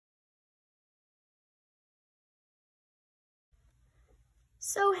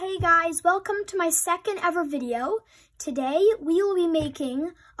So hey guys, welcome to my second ever video. Today we will be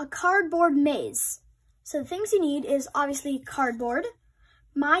making a cardboard maze. So the things you need is obviously cardboard.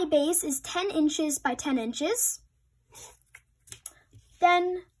 My base is 10 inches by 10 inches.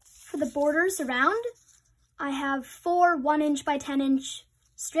 Then for the borders around, I have 4 1-inch by 10-inch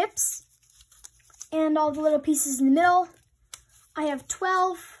strips. And all the little pieces in the middle, I have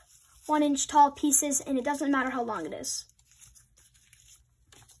 12 1-inch tall pieces, and it doesn't matter how long it is.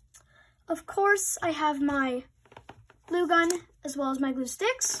 Of course, I have my glue gun as well as my glue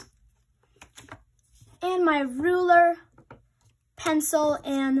sticks and my ruler, pencil,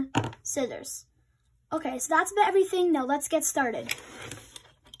 and scissors. Okay, so that's about everything. Now let's get started.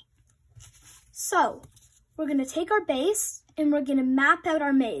 So we're gonna take our base and we're gonna map out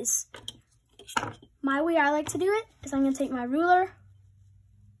our maze. My way I like to do it is I'm gonna take my ruler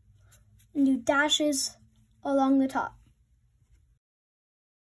and do dashes along the top.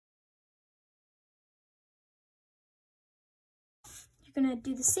 You're gonna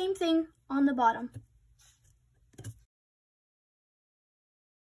do the same thing on the bottom.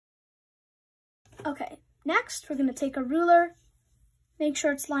 Okay, next we're gonna take a ruler, make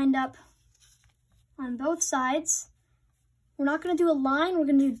sure it's lined up on both sides. We're not gonna do a line, we're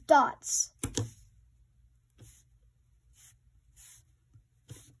gonna do dots.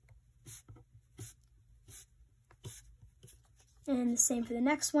 And the same for the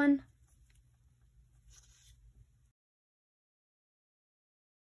next one.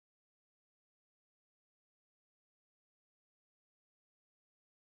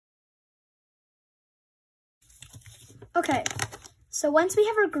 Okay, so once we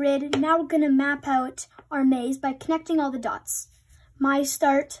have our grid, now we're gonna map out our maze by connecting all the dots. My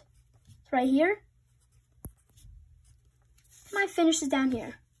start is right here. My finish is down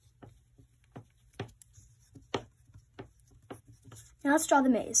here. Now let's draw the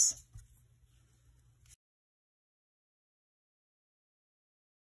maze.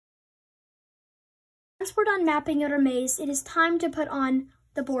 Once we're done mapping out our maze, it is time to put on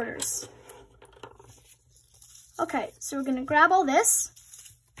the borders. Okay, so we're gonna grab all this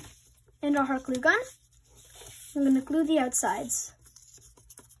and our hot glue gun. I'm gonna glue the outsides.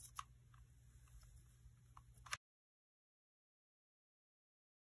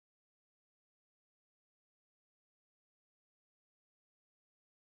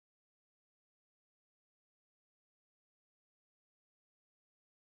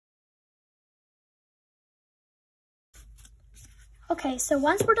 Okay, so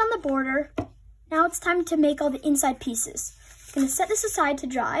once we're done the border, now it's time to make all the inside pieces. I'm gonna set this aside to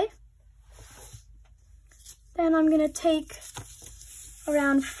dry. Then I'm gonna take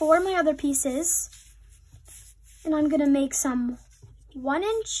around 4 of my other pieces and I'm gonna make some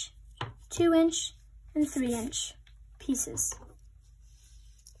 1-inch, 2-inch, and 3-inch pieces.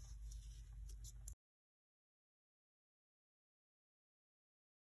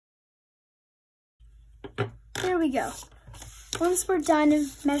 There we go. Once we're done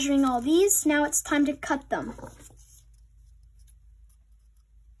measuring all these, now it's time to cut them.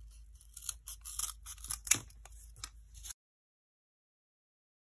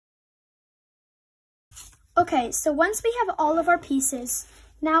 Okay, so once we have all of our pieces,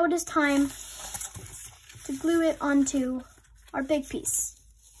 now it is time to glue it onto our big piece.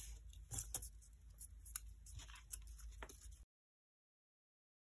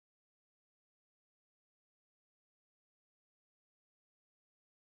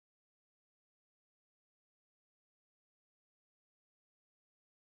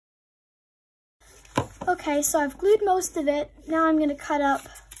 Okay, so I've glued most of it. Now I'm gonna cut up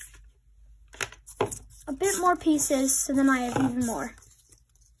a bit more pieces so then I have even more.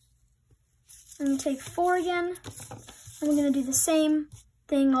 I'm gonna take 4 again. I'm gonna do the same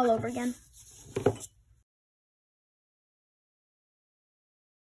thing all over again.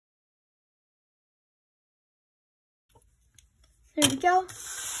 There we go.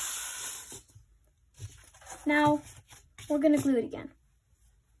 Now we're gonna glue it again.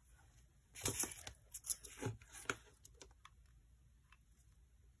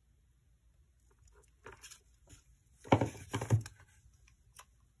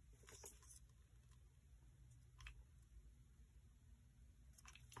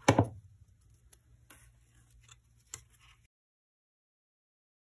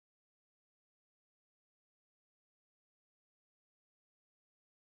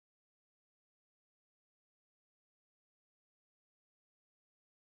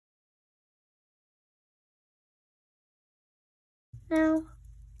 Now,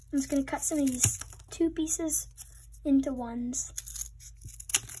 I'm just going to cut some of these 2 pieces into ones.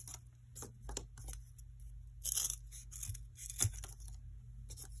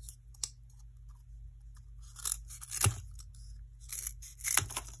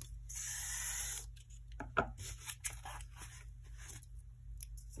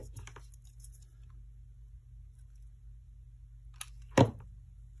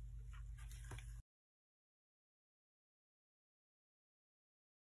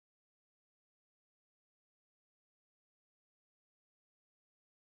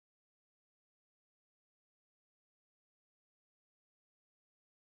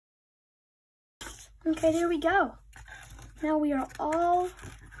 Okay, there we go. Now we are all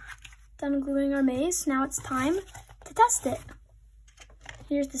done gluing our maze. Now it's time to test it.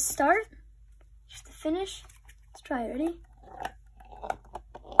 Here's the start. Here's the finish. Let's try it. Ready?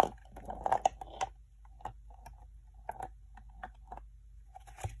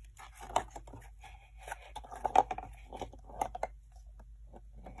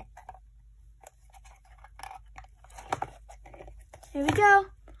 There we go.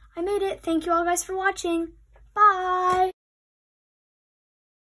 I made it. Thank you all guys for watching. Bye.